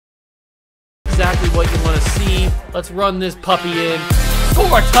exactly what you want to see. Let's run this puppy in. Score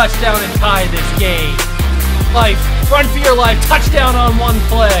a touchdown and tie this game. Life, run for your life, touchdown on one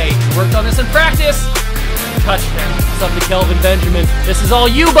play. Worked on this in practice. Touchdown. It's up to Kelvin Benjamin. This is all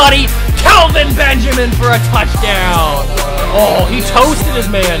you, buddy. Kelvin Benjamin for a touchdown. Oh, he toasted his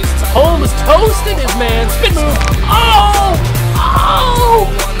man. Holmes toasted his man. Spin move. Oh!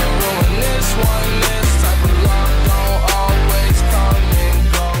 Oh!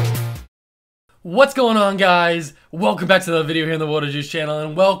 What's going on, guys? Welcome back to the video here on the Water Juice channel,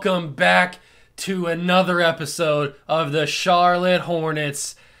 and welcome back to another episode of the Charlotte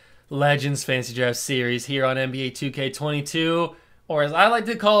Hornets Legends Fantasy Draft Series here on NBA 2K22, or as I like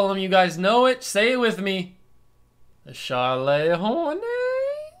to call them, you guys know it, say it with me, the Charlotte Hornets.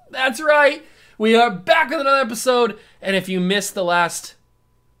 That's right, we are back with another episode, and if you missed the last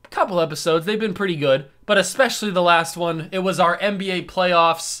couple episodes, they've been pretty good, but especially the last one, it was our NBA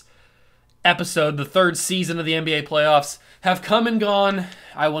playoffs episode. The third season of the NBA playoffs have come and gone.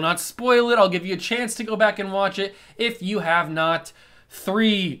 I will not spoil it. I'll give you a chance to go back and watch it if you have not.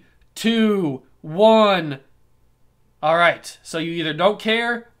 3, 2, 1. All right. So you either don't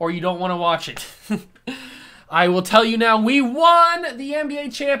care or you don't want to watch it. I will tell you now, we won the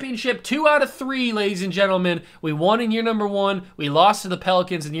NBA championship 2 out of 3, ladies and gentlemen. We won in year number 1. We lost to the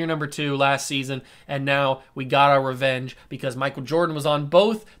Pelicans in year number 2 last season. And now we got our revenge because Michael Jordan was on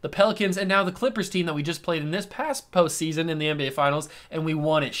both the Pelicans and now the Clippers team that we just played in this past postseason in the NBA Finals. And we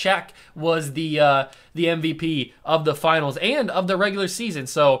won it. Shaq was the MVP of the Finals and of the regular season.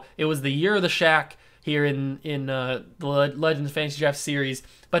 So it was the year of the Shaq here in the Legends Fantasy Draft Series.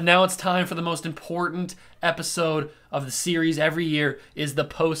 But now it's time for the most important episode of the series every year is the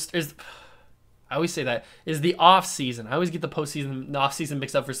I always say that, is the off season. I always get the postseason and the off season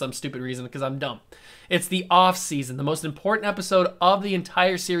mixed up for some stupid reason because I'm dumb. It's the off season. The most important episode of the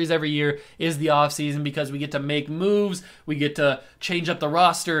entire series every year is the off season because we get to make moves, we get to change up the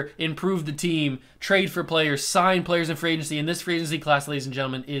roster, improve the team, trade for players, sign players in free agency, and this free agency class, ladies and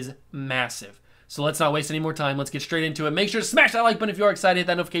gentlemen, is massive. So let's not waste any more time. Let's get straight into it. Make sure to smash that like button if you are excited. Hit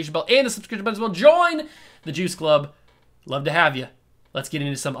that notification bell and the subscription button as well. Join the Juice Club. Love to have you. Let's get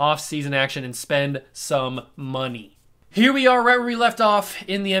into some off-season action and spend some money. Here we are right where we left off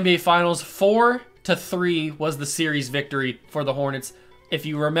in the NBA Finals. 4-3 was the series victory for the Hornets. If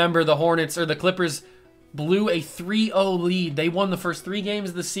you remember, the Hornets or the Clippers blew a 3-0 lead. They won the first 3 games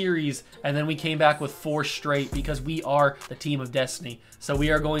of the series, and then we came back with 4 straight because we are the team of destiny. So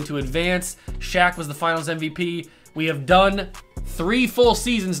we are going to advance. Shaq was the Finals MVP. We have done 3 full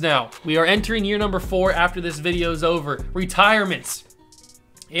seasons now. We are entering year number 4 after this video is over. Retirements.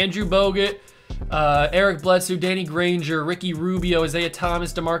 Andrew Bogut, Eric Bledsoe, Danny Granger, Ricky Rubio, Isaiah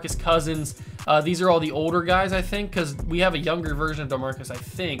Thomas, DeMarcus Cousins. These are all the older guys, I think, because we have a younger version of DeMarcus, I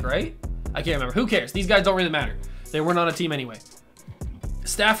think, right? I can't remember. Who cares? These guys don't really matter. They weren't on a team anyway.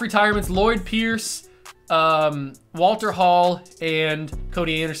 Staff retirements, Lloyd Pierce, Walter Hall, and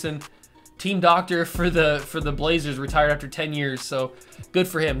Cody Anderson. Team doctor for the Blazers retired after 10 years, so good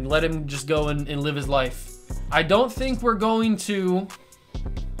for him. Let him just go and live his life. I don't think we're going to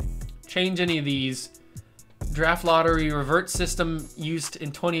change any of these. Draft lottery, revert system used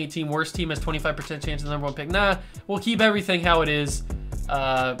in 2018. Worst team has 25% chance of the #1 pick. Nah, we'll keep everything how it is.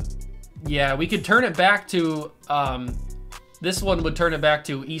 Yeah, we could turn it back to, this one would turn it back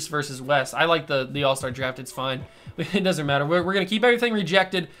to East versus West. I like the All-Star draft, it's fine. It doesn't matter. We're going to keep everything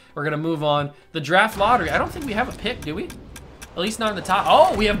rejected. We're going to move on. The draft lottery, I don't think we have a pick, do we? At least not in the top.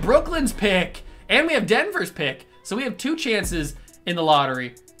 Oh, we have Brooklyn's pick, and we have Denver's pick. So we have 2 chances in the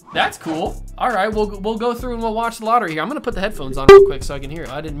lottery. That's cool. All right, we'll go through and we'll watch the lottery here. I'm going to put the headphones on real quick so I can hear it.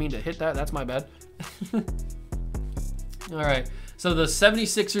 I didn't mean to hit that. That's my bad. All right. So the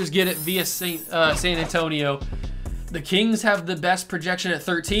 76ers get it via San Antonio. The Kings have the best projection at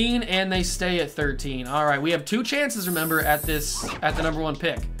 13, and they stay at 13. All right, we have 2 chances, remember, at the #1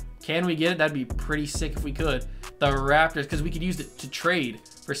 pick. Can we get it? That'd be pretty sick if we could. The Raptors, because we could use it to trade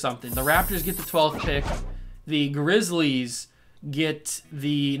for something. The Raptors get the 12th pick. The Grizzlies get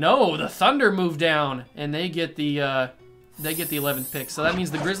the Thunder move down, and they get the 11th pick. So that means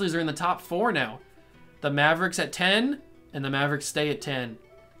the Grizzlies are in the top 4 now. The Mavericks at 10. And the Mavericks stay at 10.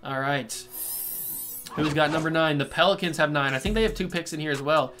 All right. Who's got number 9? The Pelicans have 9. I think they have 2 picks in here as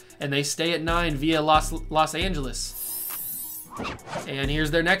well. And they stay at 9 via Los Angeles. And here's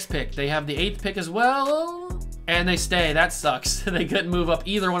their next pick. They have the 8th pick as well. And they stay. That sucks. They couldn't move up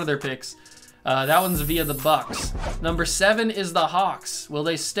either one of their picks. That one's via the Bucks. Number 7 is the Hawks. Will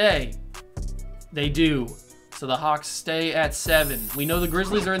they stay? They do. So the Hawks stay at 7. We know the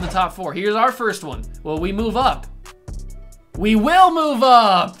Grizzlies are in the top 4. Here's our first one. Will we move up? We will move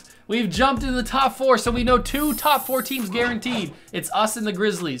up! We've jumped into the top 4, so we know 2 top 4 teams guaranteed. It's us and the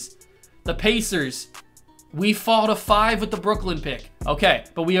Grizzlies. The Pacers. We fall to 5 with the Brooklyn pick. Okay,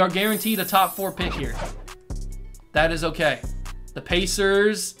 but we are guaranteed a top 4 pick here. That is okay. The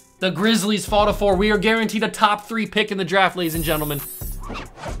Pacers, the Grizzlies fall to 4. We are guaranteed a top 3 pick in the draft, ladies and gentlemen.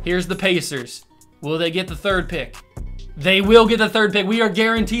 Here's the Pacers. Will they get the 3rd pick? They will get the 3rd pick. We are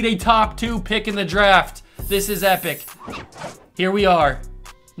guaranteed a top 2 pick in the draft. This is epic. Here we are.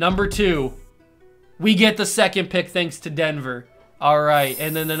 Number 2. We get the 2nd pick thanks to Denver. All right,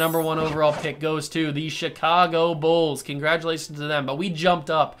 and then the number 1 overall pick goes to the Chicago Bulls. Congratulations to them. But we jumped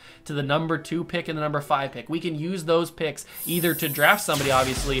up to the number 2 pick and the number 5 pick. We can use those picks either to draft somebody,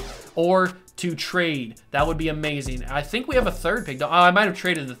 obviously, or to trade. That would be amazing. I think we have a 3rd pick. Oh, I might have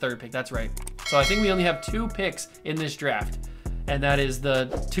traded the 3rd pick. That's right. So I think we only have 2 picks in this draft, and that is the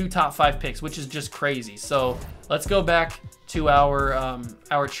 2 top 5 picks, which is just crazy. So let's go back to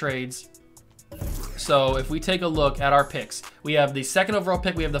our trades. So if we take a look at our picks, we have the 2nd overall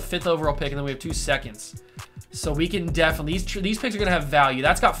pick, we have the 5th overall pick, and then we have 2 seconds. So we can definitely, these picks are gonna have value.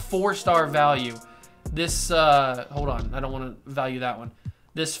 That's got 4-star value. This, hold on, I don't wanna value that one.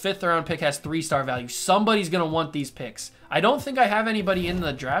 This 5th round pick has 3-star value. Somebody's gonna want these picks. I don't think I have anybody in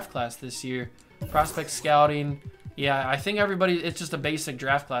the draft class this year. Prospect scouting, yeah, I think everybody, it's just a basic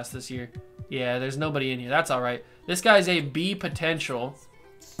draft class this year. Yeah, there's nobody in here, that's all right. This guy's a B potential.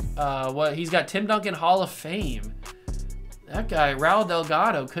 He's got Tim Duncan Hall of Fame. That guy, Raul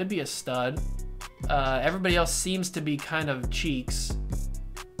Delgado, could be a stud. Everybody else seems to be kind of cheeks.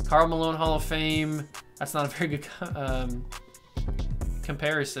 Karl Malone Hall of Fame. That's not a very good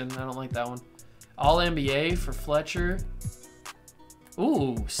comparison. I don't like that one. All NBA for Fletcher.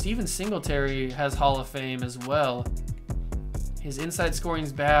 Ooh, Steven Singletary has Hall of Fame as well. His inside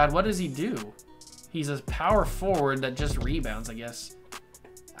scoring's bad. What does he do? He's a power forward that just rebounds, I guess.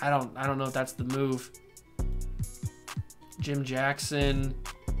 I don't know if that's the move. Jim Jackson.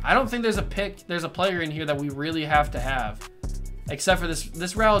 I don't think there's a player in here that we really have to have. Except for this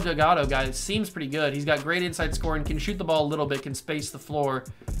Raul Delgado guy. It seems pretty good. He's got great inside scoring, can shoot the ball a little bit, can space the floor.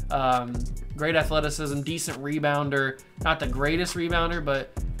 Great athleticism, decent rebounder. Not the greatest rebounder,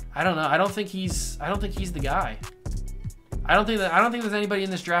 but I don't know. I don't think he's the guy. I don't think there's anybody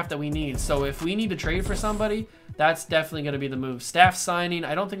in this draft that we need. So if we need to trade for somebody, that's definitely going to be the move. Staff signing.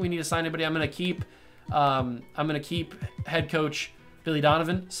 I don't think we need to sign anybody. I'm going to keep head coach Billy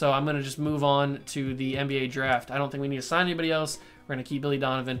Donovan. So I'm going to just move on to the NBA draft. I don't think we need to sign anybody else. We're going to keep Billy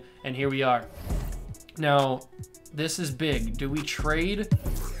Donovan, and here we are. Now, this is big. Do we trade?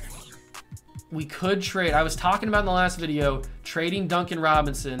 We could trade. I was talking about in the last video trading Duncan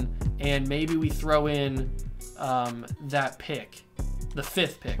Robinson, and maybe we throw in that pick, the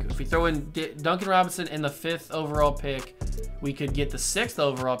 5th pick. If we throw in Duncan Robinson and the 5th overall pick, we could get the 6th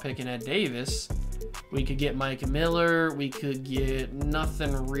overall pick in Ed Davis. We could get Mike Miller. We could get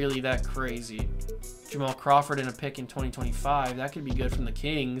nothing really that crazy. Jamal Crawford in a pick in 2025. That could be good from the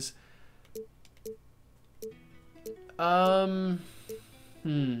Kings. We can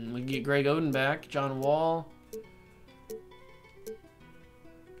get Greg Oden back. John Wall.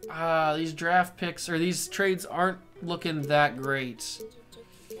 These draft picks, or these trades aren't looking that great.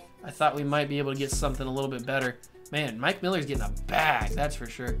 I thought we might be able to get something a little bit better. Man, Mike Miller's getting a bag, that's for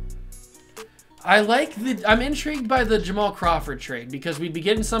sure. I'm intrigued by the Jamal Crawford trade because we'd be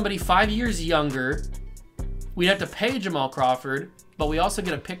getting somebody 5 years younger. We'd have to pay Jamal Crawford, but we also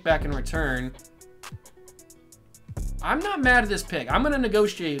get a pick back in return. I'm not mad at this pick. I'm gonna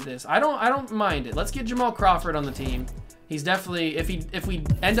negotiate this. I don't mind it. Let's get Jamal Crawford on the team. He's definitely, if we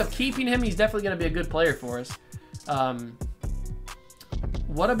end up keeping him, he's definitely gonna be a good player for us.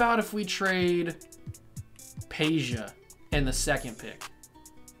 What about if we trade Peja in the 2nd pick?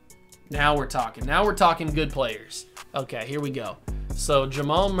 Now we're talking. Now we're talking good players. Okay, here we go. So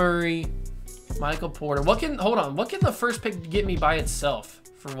Jamal Murray, Michael Porter. Hold on. What can the 1st pick get me by itself,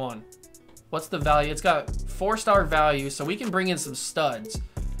 for one? What's the value? It's got 4-star value, so we can bring in some studs.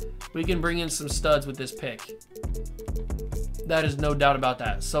 We can bring in some studs with this pick. That is no doubt about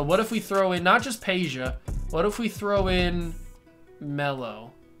that. So what if we throw in, not just Peja, what if we throw in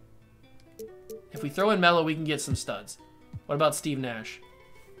Melo? If we throw in Melo, we can get some studs. What about Steve Nash?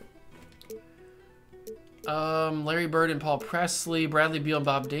 Larry Bird and Paul Presley, Bradley Beal and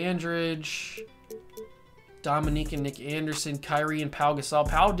Bob Dandridge, Dominique and Nick Anderson, Kyrie and Pau Gasol.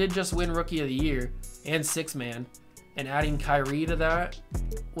 Pau did just win Rookie of the Year and 6-man, and adding Kyrie to that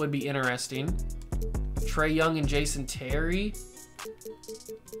would be interesting. Trae Young and Jason Terry.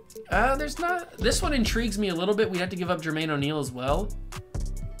 This one intrigues me a little bit. We'd have to give up Jermaine O'Neal as well.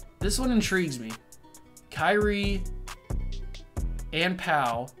 This one intrigues me. Kyrie and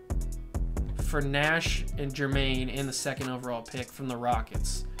Pau for Nash and Jermaine and the 2nd overall pick from the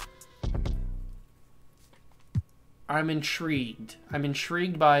Rockets. I'm intrigued. I'm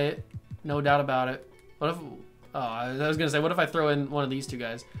intrigued by it. No doubt about it. What if... Oh, I was gonna say, what if I throw in one of these two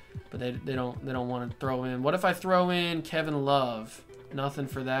guys? But they don't want to throw in. What if I throw in Kevin Love? Nothing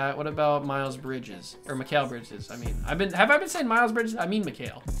for that. What about Miles Bridges or Mikal Bridges? I mean, have I been saying Miles Bridges? I mean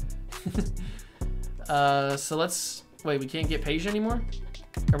Mikal. So let's wait. We can't get Peja anymore,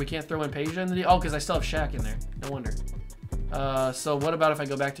 or we can't throw in Peja in the deal. Oh, because I still have Shaq in there. No wonder. So what about if I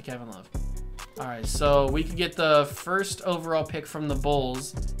go back to Kevin Love? All right. So we could get the 1st overall pick from the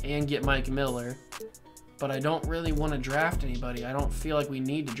Bulls and get Mike Miller. But I don't really want to draft anybody. I don't feel like we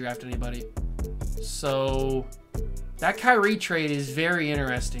need to draft anybody. So that Kyrie trade is very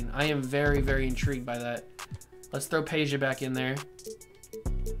interesting. I am very, very intrigued by that. Let's throw Peja back in there.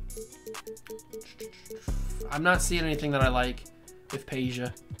 I'm not seeing anything that I like with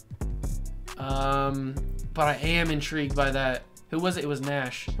Peja. But I am intrigued by that. Who was it? It was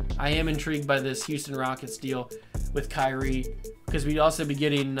Nash. I am intrigued by this Houston Rockets deal with Kyrie because we'd also be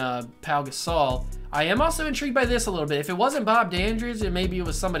getting Pau Gasol. I am also intrigued by this a little bit. If it wasn't Bob Dandridge and maybe it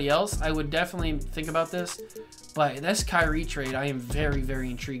was somebody else, I would definitely think about this. But this Kyrie trade, I am very, very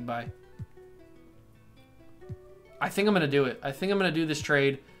intrigued by. I think I'm going to do it. I think I'm going to do this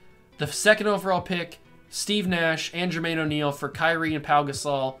trade. The 2nd overall pick, Steve Nash and Jermaine O'Neal for Kyrie and Pau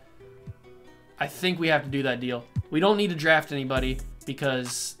Gasol. I think we have to do that deal. We don't need to draft anybody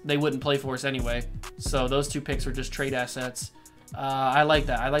because they wouldn't play for us anyway. So those 2 picks are just trade assets. I like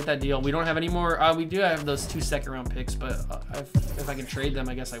that. I like that deal. We don't have any more. We do have those 2 second-round picks, but if I can trade them,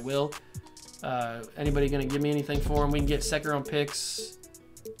 I guess I will. Anybody going to give me anything for them? We can get second-round picks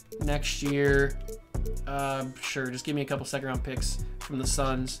next year. Sure, just give me a couple second-round picks from the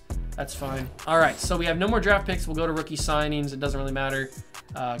Suns. That's fine. All right, so we have no more draft picks. We'll go to rookie signings. It doesn't really matter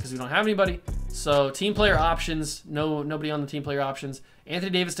because we don't have anybody. So team player options. Nobody on the team player options.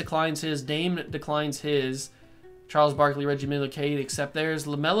 Anthony Davis declines his. Dame declines his. Charles Barkley, Reggie Miller, Cade, except there's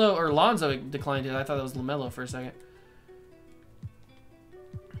LaMelo or Lonzo declined it. I thought that was LaMelo for a second.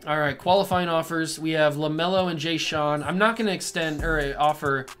 All right, qualifying offers. We have LaMelo and Jay Sean. I'm not going to extend or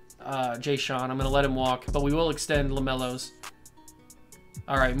offer Jay Sean. I'm going to let him walk, but we will extend LaMelo's.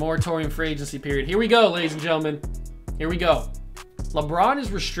 All right, moratorium free agency period. Here we go, ladies and gentlemen. Here we go. LeBron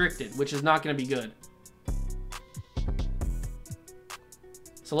is restricted, which is not going to be good.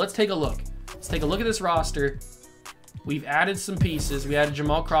 So let's take a look. Let's take a look at this roster. We've added some pieces. We added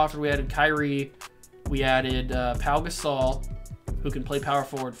Jamal Crawford. We added Kyrie. We added Pau Gasol, who can play power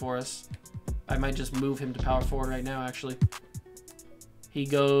forward for us. I might just move him to power forward right now, actually. He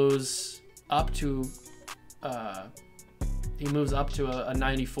goes up to... he moves up to a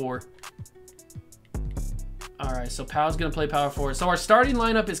 94. All right, so Pau's going to play power forward. So our starting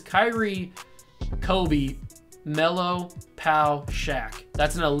lineup is Kyrie, Kobe, Melo, Pau, Shaq.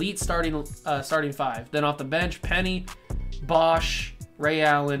 That's an elite starting 5. Then off the bench, Penny, Bosch, Ray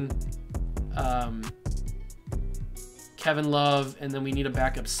Allen, Kevin Love, and then we need a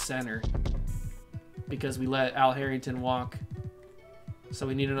backup center because we let Al Harrington walk. So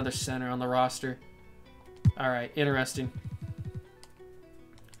we need another center on the roster. All right, interesting.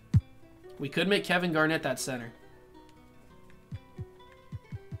 We could make Kevin Garnett that center.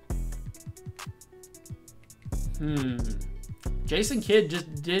 Jason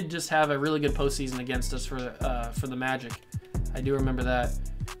Kidd did just have a really good postseason against us for the Magic. I do remember that.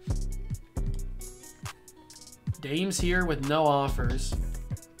 Dame's here with no offers.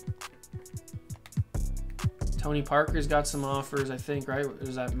 Tony Parker's got some offers, I think, right? Or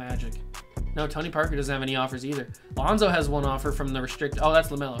is that Magic? No, Tony Parker doesn't have any offers either. Lonzo has one offer from the restricted. Oh, that's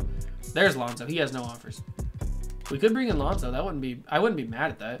LaMelo. There's Lonzo. He has no offers. We could bring in Lonzo. That wouldn't be. I wouldn't be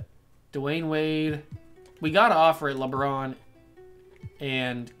mad at that. Dwayne Wade. We got to offer it LeBron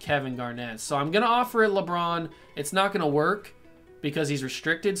and Kevin Garnett. So I'm going to offer it LeBron. It's not going to work because he's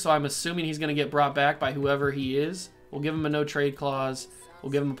restricted. So I'm assuming he's going to get brought back by whoever he is. We'll give him a no trade clause.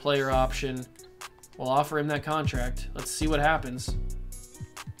 We'll give him a player option. We'll offer him that contract. Let's see what happens.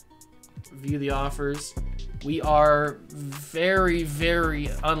 View the offers. We are very, very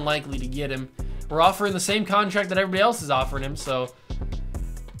unlikely to get him. We're offering the same contract that everybody else is offering him, so...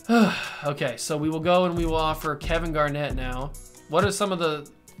 Okay, so we will go and we will offer Kevin Garnett now. What are some of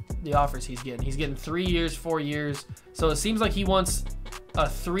the offers he's getting? He's getting 3 years, 4 years. So it seems like he wants a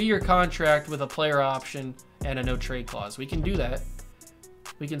 3-year contract with a player option and a no-trade clause. We can do that.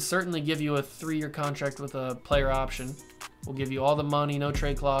 We can certainly give you a 3-year contract with a player option. We'll give you all the money, no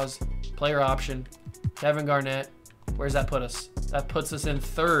trade clause, player option. Kevin Garnett. Where does that put us? That puts us in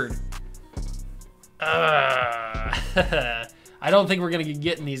 3rd. I don't think we're going to get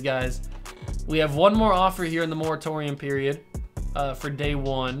getting these guys. We have one more offer here in the moratorium period for day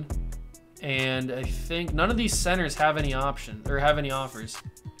 1. And I think none of these centers have any options or have any offers,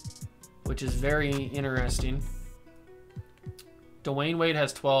 which is very interesting. Dwayne Wade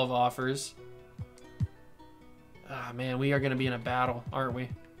has 12 offers. Ah, man, we are going to be in a battle, aren't we?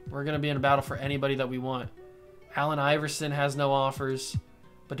 We're going to be in a battle for anybody that we want. Allen Iverson has no offers.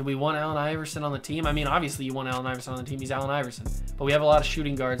 But do we want Allen Iverson on the team? I mean, obviously you want Allen Iverson on the team. He's Allen Iverson. But we have a lot of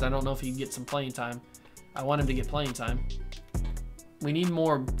shooting guards. I don't know if he can get some playing time. I want him to get playing time. We need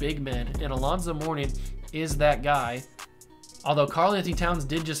more big men. And Alonzo Mourning is that guy. Although Karl-Anthony Towns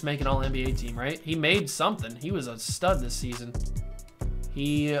did just make an All-NBA team, right? He made something. He was a stud this season.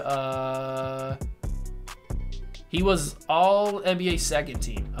 He was All-NBA second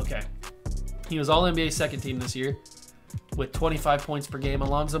team. Okay. He was All-NBA second team this year with 25 points per game.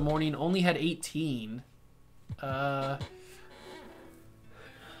 Alonzo Mourning only had 18. I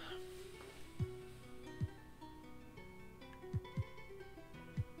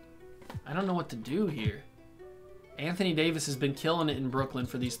don't know what to do here. Anthony Davis has been killing it in Brooklyn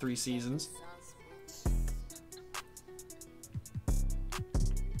for these 3 seasons.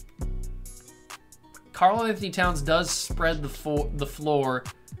 Karl-Anthony Towns does spread the floor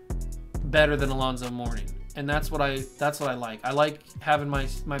better than Alonzo Mourning, and that's what I like. I like having my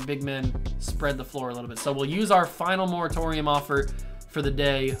big men spread the floor a little bit. So we'll use our final moratorium offer for the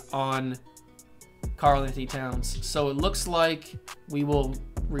day on Karl-Anthony Towns. So it looks like we will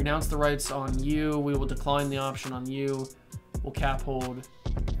renounce the rights on you. We will decline the option on you. We'll cap hold,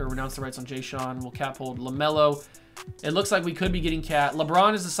 or renounce the rights on Jay Sean. We'll cap hold LaMelo. It looks like we could be getting Cat.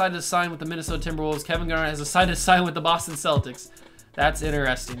 LeBron has decided to sign with the Minnesota Timberwolves. Kevin Garnett has decided to sign with the Boston Celtics. That's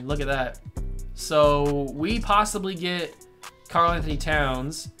interesting. Look at that. So we possibly get Karl-Anthony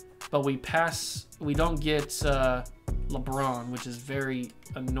Towns, but we don't get LeBron, which is very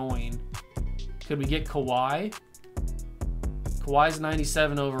annoying. Could we get Kawhi? Kawhi's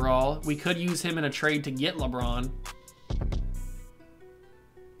 97 overall. We could use him in a trade to get LeBron.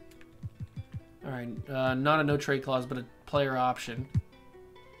 All right, not a no trade clause, but a player option.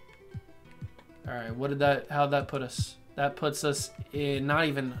 All right, how'd that put us? That puts us in not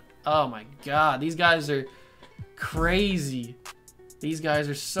even, oh my God, these guys are crazy. These guys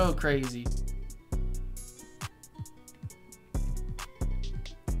are so crazy.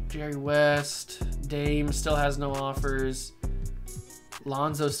 Jerry West, Dame still has no offers.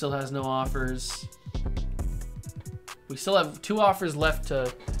 Lonzo still has no offers. We still have 2 offers left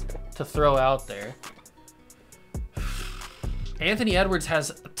to throw out there. Anthony Edwards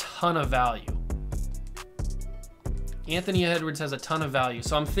has a ton of value. Anthony Edwards has a ton of value.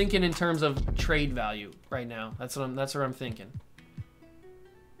 So I'm thinking in terms of trade value right now. That's what I'm thinking.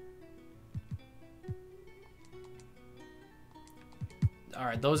 All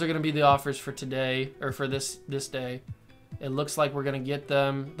right, those are going to be the offers for today, or for this day. It looks like we're going to get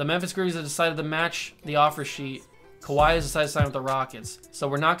them. The Memphis Grizzlies have decided to match the offer sheet. Kawhi has decided to sign with the Rockets. So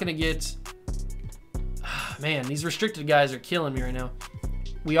we're not going to get... Man, these restricted guys are killing me right now.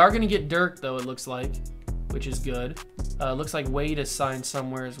 We are going to get Dirk, though, it looks like, which is good. Looks like Wade is signed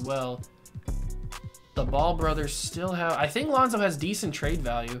somewhere as well. The Ball brothers still have... I think Lonzo has decent trade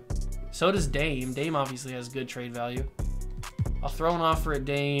value. So does Dame. Dame obviously has good trade value. I'll throw an offer at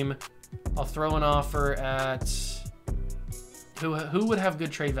Dame. I'll throw an offer at... Who would have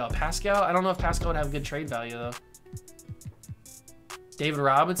good trade value? Pascal? I don't know if Pascal would have good trade value, though. David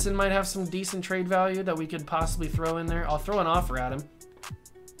Robinson might have some decent trade value that we could possibly throw in there. I'll throw an offer at him.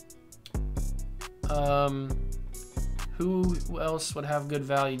 Who else would have good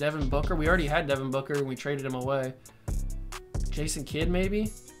value? Devin Booker. We already had Devin Booker and we traded him away. Jason Kidd,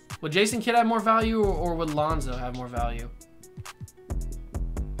 maybe? Would Jason Kidd have more value, or would Lonzo have more value?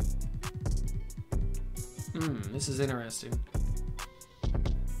 This is interesting.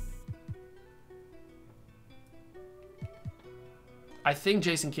 I think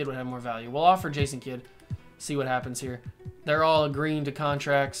Jason Kidd would have more value. We'll offer Jason Kidd. See what happens here. They're all agreeing to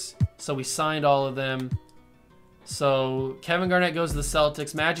contracts, so we signed all of them. So Kevin Garnett goes to the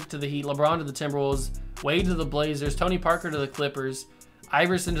Celtics, Magic to the Heat, LeBron to the Timberwolves, Wade to the Blazers, Tony Parker to the Clippers,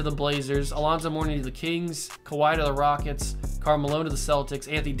 Iverson to the Blazers, Alonzo Mourning to the Kings, Kawhi to the Rockets, Karl Malone to the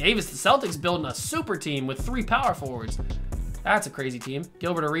Celtics, Anthony Davis. The Celtics building a super team with 3 power forwards. That's a crazy team.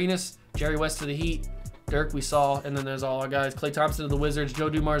 Gilbert Arenas, Jerry West to the Heat, Dirk we saw, and then there's all our guys. Klay Thompson to the Wizards, Joe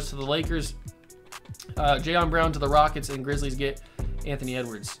Dumars to the Lakers, Jayon Brown to the Rockets, and Grizzlies get Anthony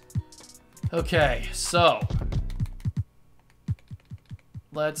Edwards. Okay, so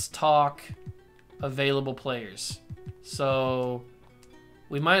let's talk available players. So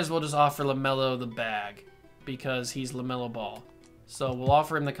we might as well just offer LaMelo the bag because he's LaMelo Ball. So we'll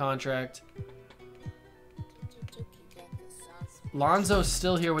offer him the contract. Lonzo's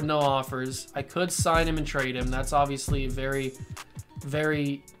still here with no offers. I could sign him and trade him. That's obviously a very,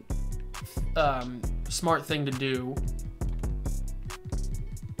 very smart thing to do.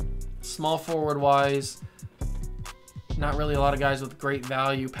 Small forward wise, not really a lot of guys with great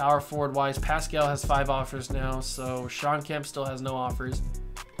value. Power forward wise, Pascal has 5 offers now, so Sean Kemp still has no offers.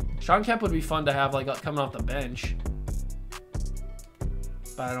 Sean Kemp would be fun to have like coming off the bench,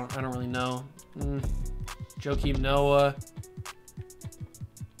 but I don't really know. Joakim Noah,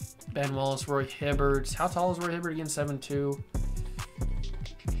 Ben Wallace, Roy Hibbert. How tall is Roy Hibbert again? 7'2".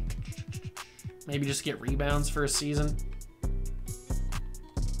 Maybe just get rebounds for a season.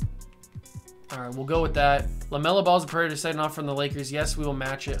 All right, we'll go with that. LaMelo Ball's a priority to set an offer from the Lakers. Yes, we will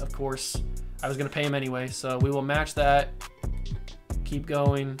match it, of course. I was going to pay him anyway, so we will match that. Keep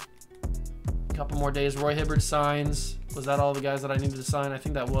going. A couple more days. Roy Hibbert signs. Was that all the guys that I needed to sign? I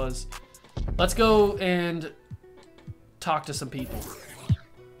think that was. Let's go and talk to some people.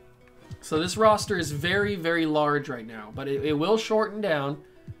 So this roster is very, very large right now, but it will shorten down.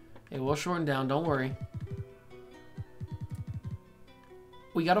 It will shorten down, don't worry.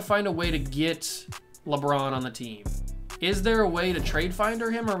 We got to find a way to get LeBron on the team. Is there a way to trade finder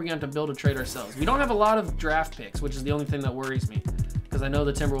him, or are we going to have to build a trade ourselves? We don't have a lot of draft picks, which is the only thing that worries me, because I know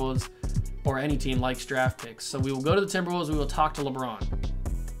the Timberwolves or any team likes draft picks. So we will go to the Timberwolves. We will talk to LeBron.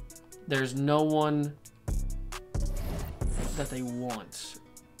 There's no one that they want.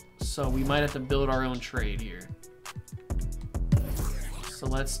 So we might have to build our own trade here. So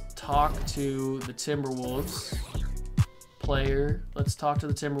let's talk to the Timberwolves. Player. Let's talk to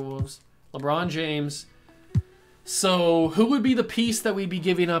the Timberwolves. LeBron James. So who would be the piece that we'd be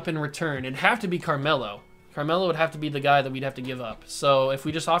giving up in return? It'd have to be Carmelo. Carmelo would have to be the guy that we'd have to give up. So if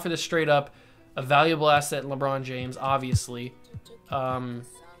we just offer this straight up, a valuable asset in LeBron James, obviously. So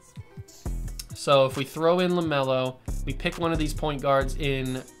if we throw in LaMelo, we pick one of these point guards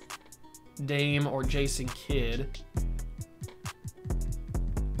in Dame or Jason Kidd,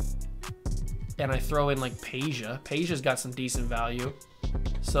 and I throw in like Peja. Peja's got some decent value.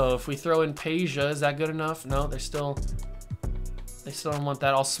 So if we throw in Peja, is that good enough? No, they still don't want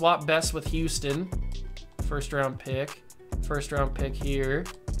that. I'll swap Best with Houston. First round pick here.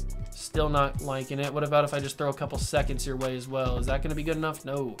 Still not liking it. What about if I just throw a couple seconds your way as well? Is that going to be good enough?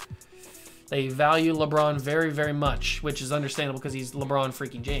 No. They value LeBron very, very much, which is understandable because he's LeBron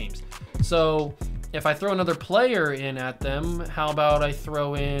freaking James. So if I throw another player in at them, how about I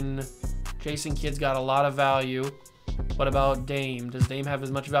throw in Jason Kidd's got a lot of value. What about Dame? Does Dame have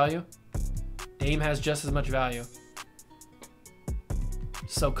as much value? Dame has just as much value.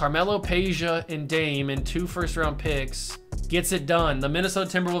 So Carmelo, Peja, and Dame and 2 first-round picks gets it done. The Minnesota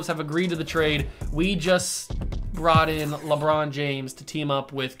Timberwolves have agreed to the trade. We just brought in LeBron James to team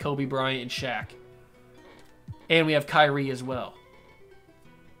up with Kobe Bryant and Shaq. And we have Kyrie as well.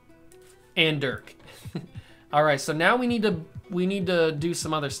 And Dirk. All right, so now we need to do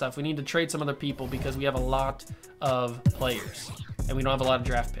some other stuff. We need to trade some other people because we have a lot of players and we don't have a lot of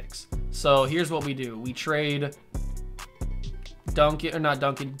draft picks. So here's what we do. We trade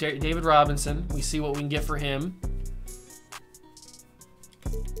David Robinson. We see what we can get for him.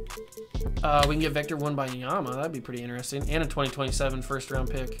 We can get Victor Wembanyama. That'd be pretty interesting. And a 2027 first-round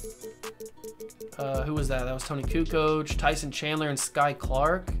pick. Who was that? That was Tony Kukoc, Tyson Chandler, and Sky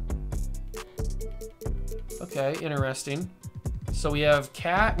Clark. Okay, interesting. So we have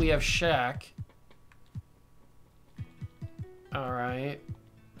Cat, we have Shaq. All right.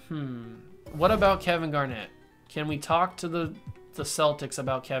 What about Kevin Garnett? Can we talk to the Celtics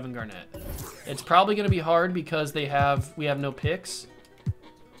about Kevin Garnett? It's probably going to be hard because we have no picks.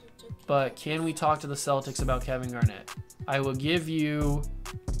 But can we talk to the Celtics about Kevin Garnett? I would give you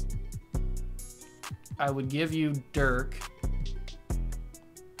Dirk.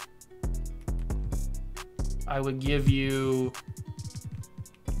 I would give you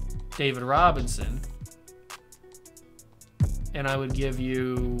David Robinson. And I would give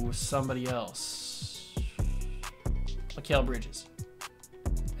you somebody else. Mikal Bridges.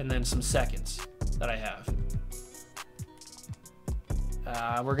 And then some seconds that I have.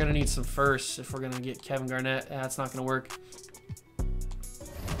 We're going to need some firsts if we're going to get Kevin Garnett. That's not going to work.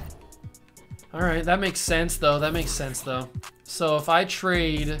 All right, that makes sense, though. That makes sense, though. So if I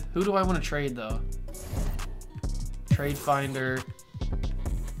trade... Who do I want to trade, though? Trade finder.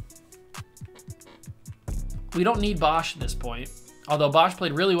 We don't need Bosch at this point. Although Bosch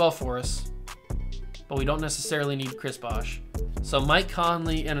played really well for us. But we don't necessarily need Chris Bosch. So Mike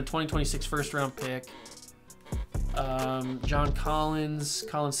Conley and a 2026 first-round pick. John Collins,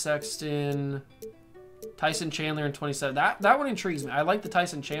 Colin Sexton, Tyson Chandler in 27. That one intrigues me. I like the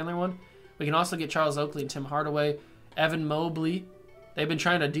Tyson Chandler one. We can also get Charles Oakley and Tim Hardaway. Evan Mobley. They've been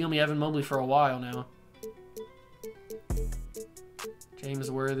trying to deal me Evan Mobley for a while now.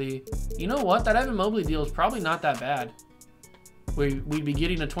 James Worthy. You know what? That Evan Mobley deal is probably not that bad. We'd be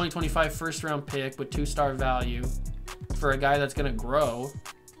getting a 2025 first-round pick with 2-star value for a guy that's going to grow.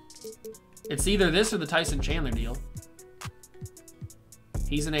 It's either this or the Tyson Chandler deal.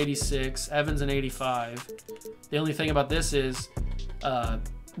 He's an 86. Evan's an 85. The only thing about this is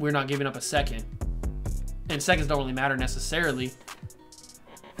we're not giving up a second. And seconds don't really matter necessarily.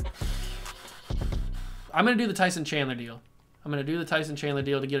 I'm going to do the Tyson Chandler deal. I'm going to do the Tyson Chandler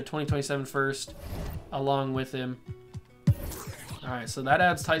deal to get a 2027 first along with him. All right, so that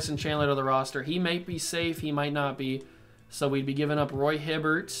adds Tyson Chandler to the roster. He might be safe. He might not be. So we'd be giving up Roy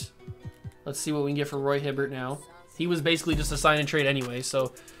Hibbert. Let's see what we can get for Roy Hibbert now. He was basically just a sign and trade anyway,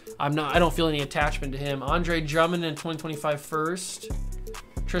 so I don't feel any attachment to him. Andre Drummond in 2025 first.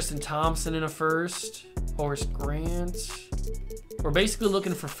 Tristan Thompson in a first. Horace Grant. We're basically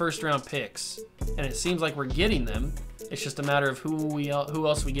looking for first-round picks, and it seems like we're getting them. It's just a matter of who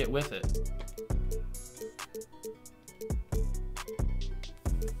else we get with it.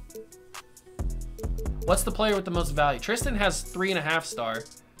 What's the player with the most value? Tristan has 3.5 star.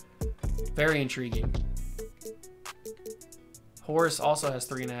 Very intriguing. Horace also has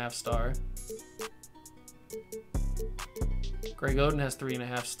 3.5 star. Greg Oden has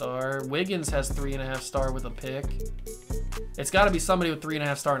 3.5 star. Wiggins has 3.5 star with a pick. It's got to be somebody with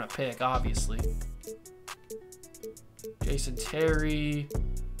 3.5 star and a pick, obviously. Jason Terry.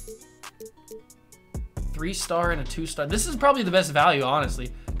 3-star and a 2-star. This is probably the best value,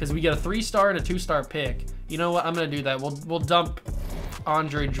 honestly, because we get a 3-star and a 2-star pick. You know what? I'm gonna do that. We'll dump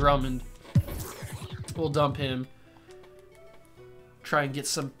Andre Drummond. We'll dump him. Try and get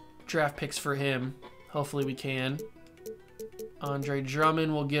some draft picks for him. Hopefully we can. Andre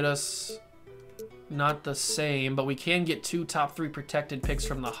Drummond will get us not the same, but we can get 2 top 3 protected picks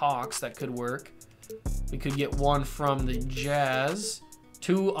from the Hawks. That could work. We could get 1 from the Jazz.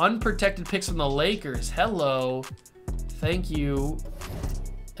 2 unprotected picks from the Lakers. Hello. Thank you,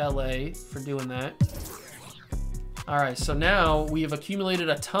 LA, for doing that. All right, so now we have accumulated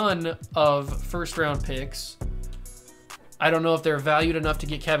a ton of first-round picks. I don't know if they're valued enough to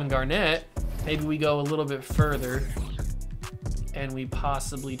get Kevin Garnett. Maybe we go a little bit further and we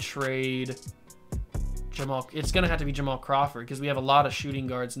possibly trade Jamal. It's going to have to be Jamal Crawford because we have a lot of shooting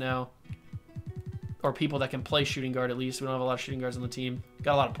guards now. Or people that can play shooting guard at least. We don't have a lot of shooting guards on the team.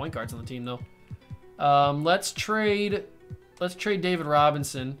 Got a lot of point guards on the team, though. Let's trade David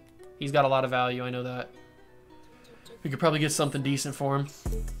Robinson. He's got a lot of value, I know that. We could probably get something decent for him.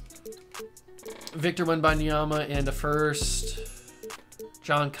 Victor Wembanyama and a first.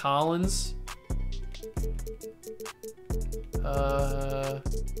 John Collins.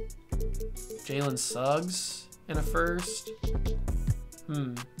 Jalen Suggs and a first.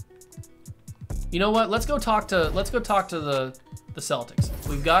 You know what? Let's go talk to the Celtics.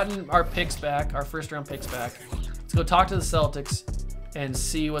 We've gotten our picks back, our first-round picks back. Let's go talk to the Celtics and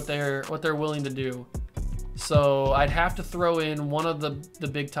see what they're willing to do. So I'd have to throw in one of the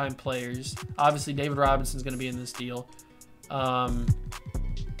big-time players. Obviously, David Robinson's going to be in this deal.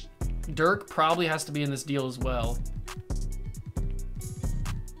 Dirk probably has to be in this deal as well.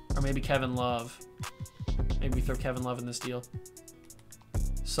 Or maybe Kevin Love. Maybe we throw Kevin Love in this deal.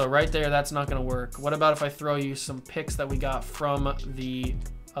 So right there, that's not going to work. What about if I throw you some picks that we got from the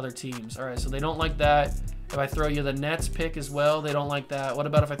other teams? All right, so they don't like that. If I throw you the Nets pick as well, they don't like that. What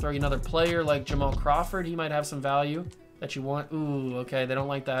about if I throw you another player like Jamal Crawford? He might have some value that you want. Ooh, okay, they don't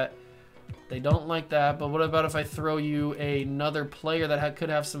like that. They don't like that, but what about if I throw you another player that could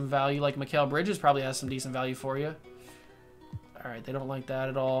have some value, like Mikal Bridges probably has some decent value for you. All right, they don't like that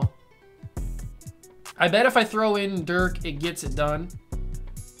at all. I bet if I throw in Dirk, it gets it done.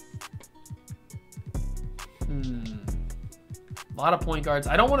 A lot of point guards.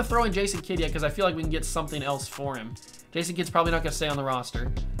 I don't want to throw in Jason Kidd yet because I feel like we can get something else for him. Jason Kidd's probably not going to stay on the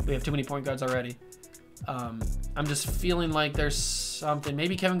roster. We have too many point guards already. I'm just feeling like there's something.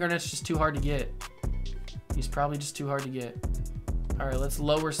 Maybe Kevin Garnett's just too hard to get. He's probably just too hard to get. All right, let's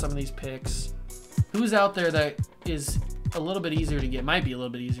lower some of these picks. Who's out there that is a little bit easier to get? Might be a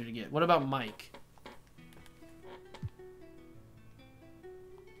little bit easier to get. What about Mike?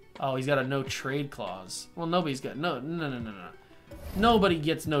 Oh, he's got a no trade clause. Well, nobody's got no. Nobody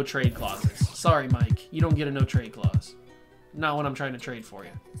gets no trade clauses. Sorry, Mike. You don't get a no trade clause. Not when I'm trying to trade for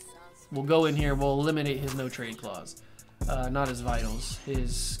you. We'll go in here. We'll eliminate his no trade clause. Not his vitals.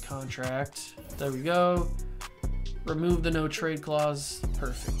 His contract. There we go. Remove the no trade clause.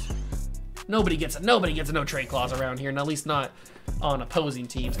 Perfect. Nobody gets a no trade clause around here, and at least not on opposing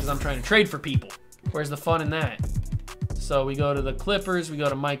teams, because I'm trying to trade for people. Where's the fun in that? So we go to the Clippers, we go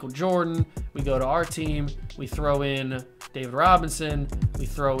to Michael Jordan, we go to our team, we throw in David Robinson, we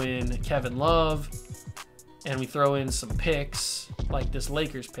throw in Kevin Love, and we throw in some picks, like this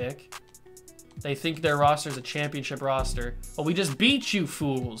Lakers pick. They think their roster is a championship roster. Oh, we just beat you,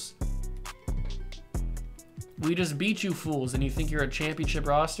 fools. We just beat you, fools, and you think you're a championship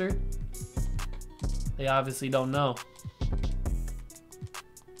roster? They obviously don't know.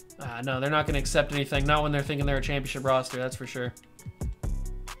 No, they're not going to accept anything. Not when they're thinking they're a championship roster, that's for sure.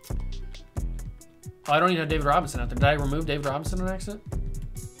 Oh, I don't even have David Robinson out there. Did I remove David Robinson on accident?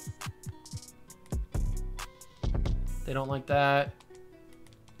 They don't like that.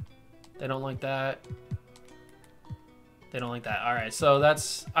 They don't like that. They don't like that. All right, so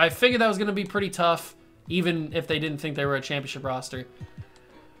that's... I figured that was going to be pretty tough, even if they didn't think they were a championship roster.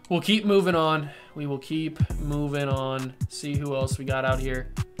 We'll keep moving on. We will keep moving on. See who else we got out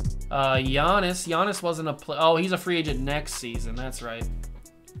here. Giannis. Giannis wasn't a... Oh, he's a free agent next season. That's right.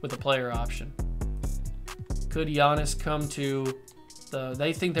 With a player option. Could Giannis come to the...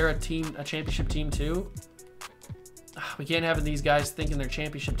 They think they're a championship team too? We can't have these guys thinking they're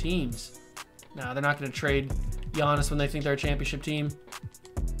championship teams. Nah, they're not going to trade Giannis when they think they're a championship team.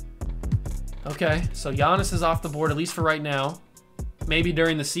 Okay, so Giannis is off the board, at least for right now. Maybe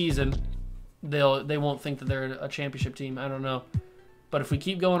during the season, they won't think that they're a championship team. I don't know. But if we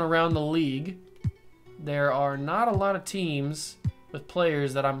keep going around the league, there are not a lot of teams with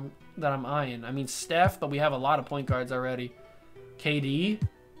players that I'm eyeing. I mean, Steph, but we have a lot of point guards already. KD.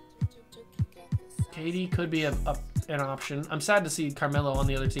 KD could be an option. I'm sad to see Carmelo on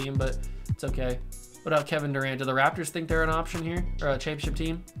the other team, but it's okay. What about Kevin Durant? Do the Raptors think they're an option here? Or a championship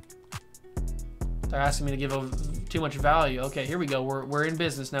team? They're asking me to give too much value. Okay, here we go. We're in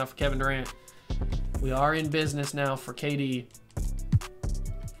business now for Kevin Durant. We are in business now for KD.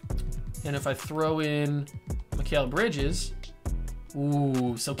 And if I throw in Mikal Bridges...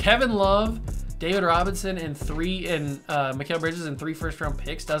 Ooh, so Kevin Love, David Robinson, and Mikal Bridges and 3 first-round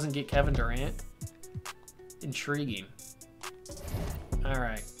picks doesn't get Kevin Durant. Intriguing. All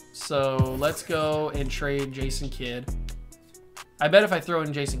right, so let's go and trade Jason Kidd. I bet if I throw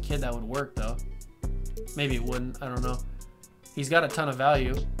in Jason Kidd, that would work, though. Maybe it wouldn't. I don't know. He's got a ton of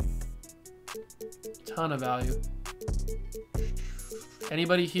value. Ton of value.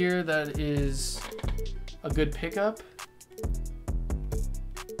 Anybody here that is a good pickup?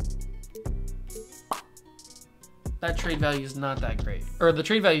 That trade value is not that great. Or the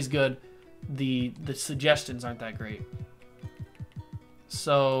trade value is good. The suggestions aren't that great.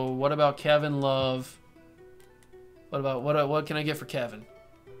 So what about Kevin Love? What can I get for Kevin?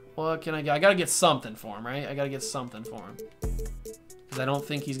 What can I get? I gotta get something for him, right? I gotta get something for him. Because I don't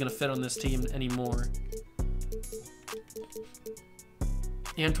think he's gonna fit on this team anymore.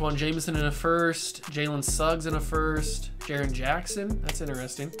 Antoine Jameson in a first. Jalen Suggs in a first. Jaren Jackson. That's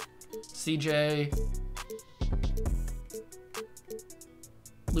interesting. CJ.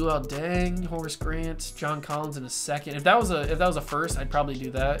 Luol Deng, Horace Grant, John Collins in a second. If that was a first, I'd probably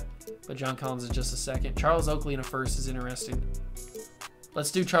do that. But John Collins is just a second. Charles Oakley in a first is interesting.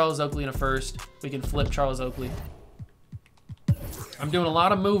 Let's do Charles Oakley in a first. We can flip Charles Oakley. I'm doing a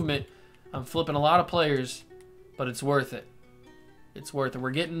lot of movement. I'm flipping a lot of players, but it's worth it. It's worth it.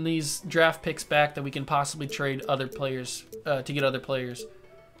 We're getting these draft picks back that we can possibly trade other players to get other players.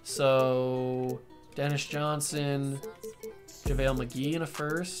 So Dennis Johnson, JaVale McGee in a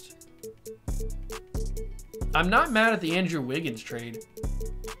first. I'm not mad at the Andrew Wiggins trade.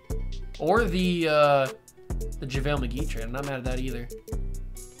 Or the JaVale McGee trade. I'm not mad at that either.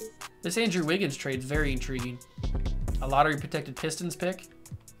 This Andrew Wiggins trade is very intriguing. A lottery protected Pistons pick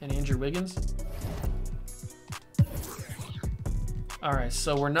and Andrew Wiggins. Alright,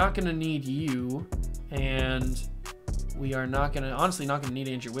 so we're not going to need you. And we are not going to, honestly, not going to need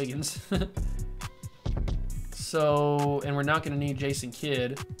Andrew Wiggins. So, and we're not going to need Jason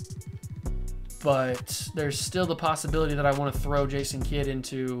Kidd. But there's still the possibility that I want to throw Jason Kidd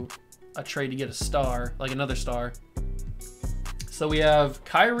into a trade to get a star, like another star. So we have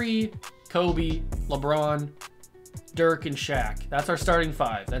Kyrie, Kobe, LeBron, Dirk, and Shaq. That's our starting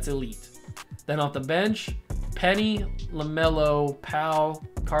 5. That's elite. Then off the bench, Penny, LaMelo, Powell,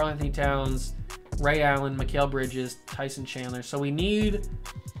 Karl Anthony Towns, Ray Allen, Mikal Bridges, Tyson Chandler. So we need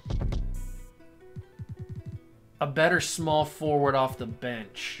a better small forward off the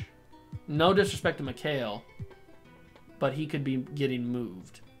bench. No disrespect to Mikal, but he could be getting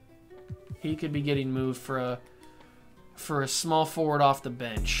moved. He could be getting moved for a small forward off the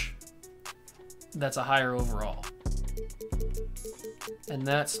bench. That's a higher overall. And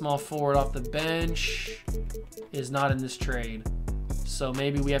that small forward off the bench is not in this trade. So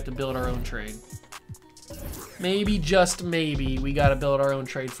maybe we have to build our own trade. maybe, just maybe, we got to build our own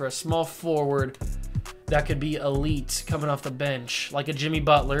trade for a small forward that could be elite coming off the bench. Like a Jimmy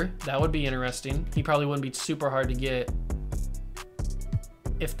Butler. That would be interesting. He probably wouldn't be super hard to get.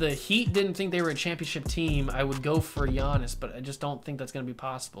 If the Heat didn't think they were a championship team, I would go for Giannis, but I just don't think that's going to be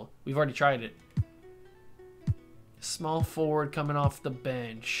possible. We've already tried it. Small forward coming off the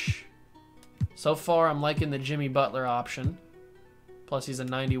bench. So far, I'm liking the Jimmy Butler option. Plus, he's a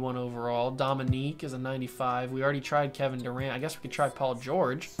 91 overall. Dominique is a 95. We already tried Kevin Durant. I guess we could try Paul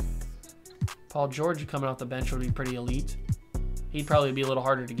George. Paul George coming off the bench would be pretty elite. He'd probably be a little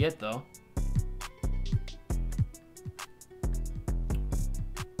harder to get, though.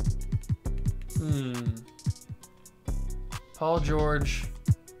 Paul George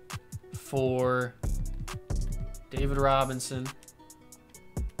for David Robinson.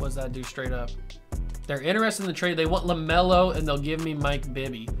 What does that do straight up? They're interested in the trade. They want LaMelo, and they'll give me Mike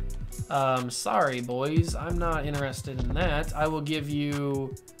Bibby. Sorry, boys. I'm not interested in that. I will give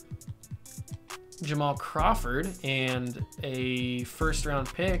you Jamal Crawford and a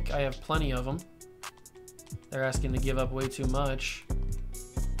first-round pick. I have plenty of them. They're asking to give up way too much.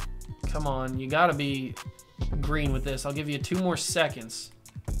 Come on. You got to be green with this. I'll give you 2 more seconds.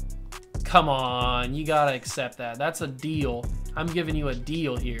 Come on. You got to accept that. That's a deal. I'm giving you a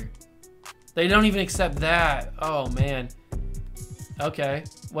deal here. They don't even accept that. Oh, man. Okay.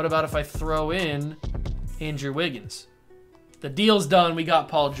 What about if I throw in Andrew Wiggins? The deal's done. We got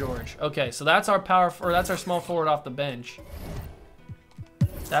Paul George. Okay, so that's our that's our small forward off the bench.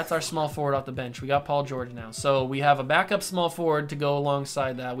 That's our small forward off the bench. We got Paul George now. So we have a backup small forward to go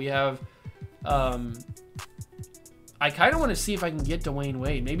alongside that. We have I kind of want to see if I can get Dwayne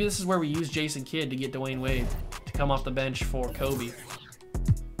Wade. Maybe this is where we use Jason Kidd to get Dwayne Wade to come off the bench for Kobe.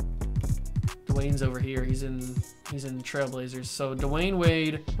 Dwayne's over here. He's in Trailblazers. So Dwayne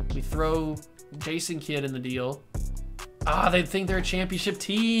Wade, we throw Jason Kidd in the deal. Ah, they think they're a championship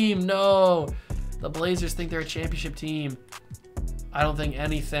team. No. The Blazers think they're a championship team. I don't think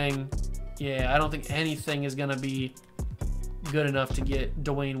anything, I don't think anything is going to be good enough to get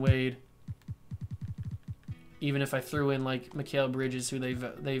Dwayne Wade. Even if I threw in like Mikal Bridges, who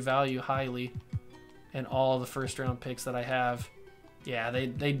they value highly, and all the first round picks that I have. Yeah,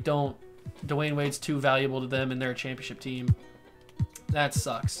 they don't. Dwayne Wade's too valuable to them, and they're a championship team. That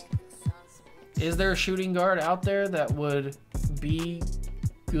sucks. Is there a shooting guard out there that would be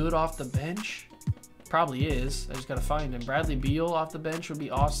good off the bench? Probably is. I just got to find him. Bradley Beal off the bench would be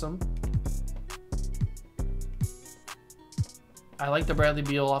awesome. I like the Bradley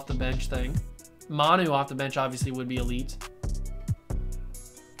Beal off the bench thing. Manu off the bench obviously would be elite.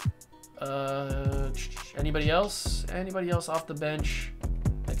 Anybody else? Anybody else off the bench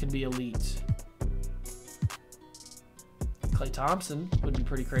that could be elite? Klay Thompson would be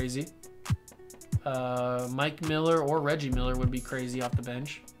pretty crazy. Mike Miller or Reggie Miller would be crazy off the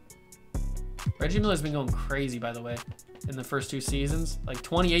bench. Reggie Miller's been going crazy, by the way, in the first 2 seasons. Like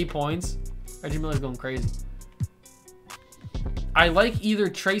 28 points. Reggie Miller's going crazy. I like either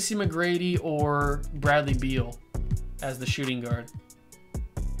Tracy McGrady or Bradley Beal as the shooting guard.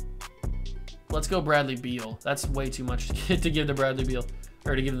 Let's go Bradley Beal. That's way too much to give to Bradley Beal,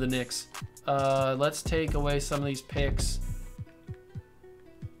 or to give to the Knicks. Let's take away some of these picks.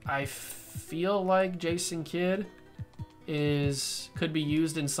 I feel like Jason Kidd could be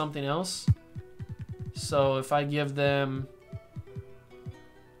used in something else. So if I give them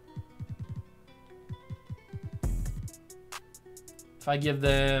I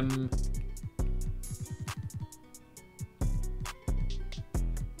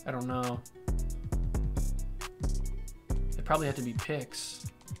don't know. They probably have to be picks.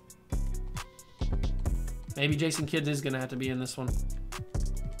 Maybe Jason Kidd is going to have to be in this one.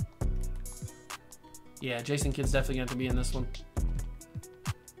 Yeah, Jason Kidd's definitely going to have to be in this one.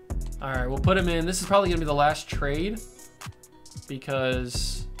 All right, we'll put him in. This is probably going to be the last trade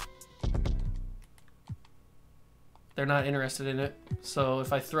because they're not interested in it. So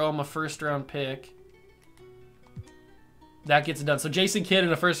if I throw him a first-round pick, that gets it done. So Jason Kidd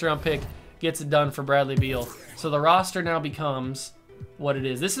and a first-round pick gets it done for Bradley Beal. So the roster now becomes what it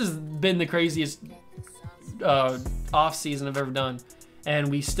is. This has been the craziest offseason I've ever done.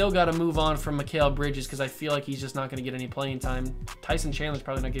 And we still got to move on from Mikal Bridges because I feel like he's just not going to get any playing time. Tyson Chandler's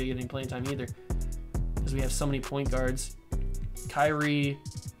probably not going to get any playing time either because we have so many point guards. Kyrie,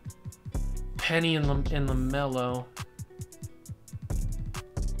 Penny, and LaMelo.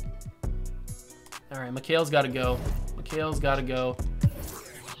 All right, Mikal's got to go. Mikal's got to go.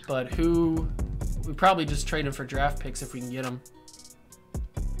 But who? We probably just trade him for draft picks if we can get him.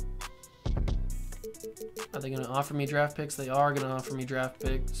 Are they going to offer me draft picks? They are going to offer me draft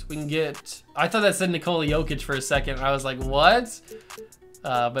picks. We can get... I thought that said Nikola Jokic for a second. I was like, what?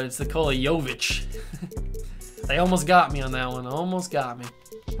 But it's Nikola Jovic. They almost got me on that one. Almost got me.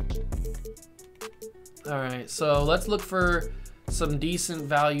 All right, so let's look for some decent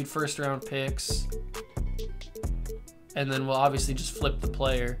valued first-round picks. And then we'll obviously just flip the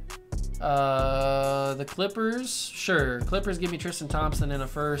player. The Clippers, sure. Clippers give me Tristan Thompson in a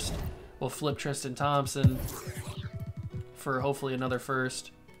first. We'll flip Tristan Thompson for hopefully another first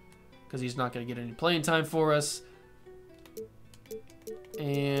because he's not going to get any playing time for us.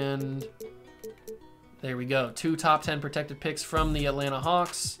 And there we go. 2 top 10 protected picks from the Atlanta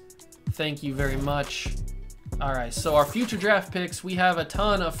Hawks. Thank you very much. All right, so our future draft picks, we have a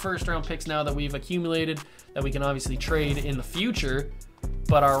ton of first-round picks now that we've accumulated that we can obviously trade in the future.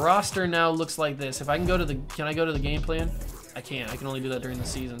 But our roster now looks like this. If I can go to the, can I go to the game plan? I can't. I can only do that during the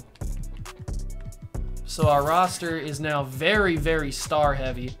season. So our roster is now very, very star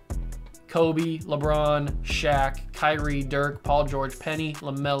heavy. Kobe, LeBron, Shaq, Kyrie, Dirk, Paul George, Penny,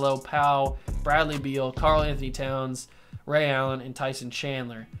 LaMelo, Powell, Bradley Beal, Karl Anthony Towns, Ray Allen, and Tyson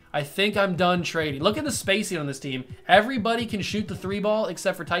Chandler. I think I'm done trading. Look at the spacing on this team. Everybody can shoot the 3-ball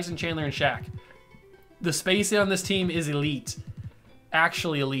except for Tyson Chandler and Shaq. The spacing on this team is elite.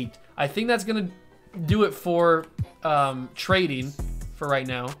 Actually elite. I think that's going to do it for trading for right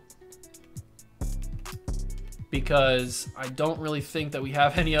now. Because I don't really think that we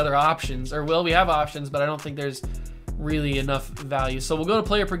have any other options. Or, well, we have options, but I don't think there's really enough value. So we'll go to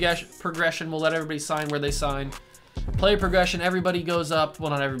player progression. We'll let everybody sign where they sign. Player progression, everybody goes up. Well,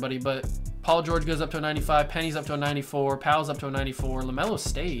 not everybody, but Paul George goes up to a 95. Penny's up to a 94. Powell's up to a 94. LaMelo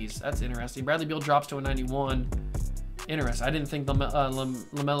stays. That's interesting. Bradley Beal drops to a 91. Interesting. I didn't think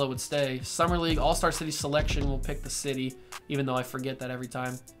LaMelo would stay. Summer League, All-Star City selection. We'll pick the city, even though I forget that every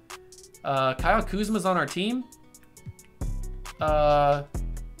time. Kyle Kuzma's on our team. I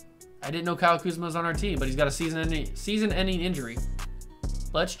didn't know Kyle Kuzma was on our team, but he's got a season-ending injury.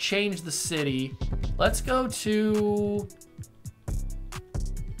 Let's change the city. Let's go to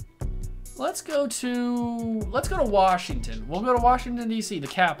Washington. We'll go to Washington, D.C., the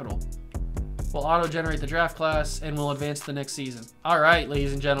capital. We'll auto-generate the draft class, and we'll advance to the next season. All right,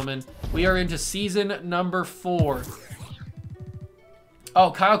 ladies and gentlemen, we are into season number 4.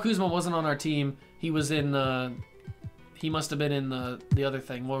 Oh, Kyle Kuzma wasn't on our team. He was in he must have been in the other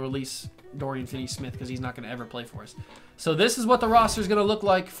thing. We'll release Dorian Finney-Smith because he's not going to ever play for us. So this is what the roster is going to look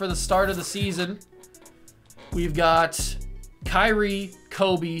like for the start of the season. We've got Kyrie,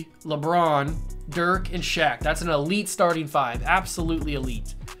 Kobe, LeBron, Dirk, and Shaq. That's an elite starting 5. Absolutely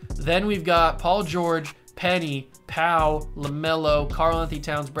elite. Then we've got Paul George, Penny, Powell, LaMelo, Karl Anthony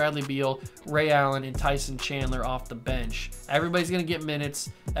Towns, Bradley Beal, Ray Allen, and Tyson Chandler off the bench. Everybody's going to get minutes.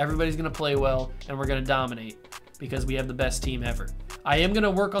 Everybody's going to play well, and we're going to dominate because we have the best team ever. I am going to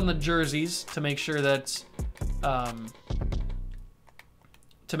work on the jerseys to make sure that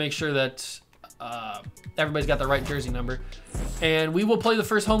everybody's got the right jersey number. And we will play the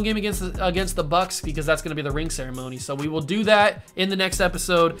first home game against the Bucks because that's going to be the ring ceremony. So we will do that in the next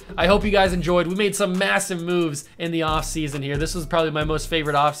episode. I hope you guys enjoyed. We made some massive moves in the offseason here. This was probably my most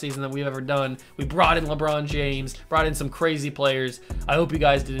favorite offseason that we've ever done. We brought in LeBron James, brought in some crazy players. I hope you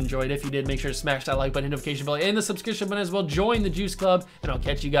guys did enjoy it. If you did, make sure to smash that like button, notification bell, and the subscription button as well. Join the Juice Club, and I'll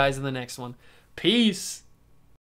catch you guys in the next one. Peace.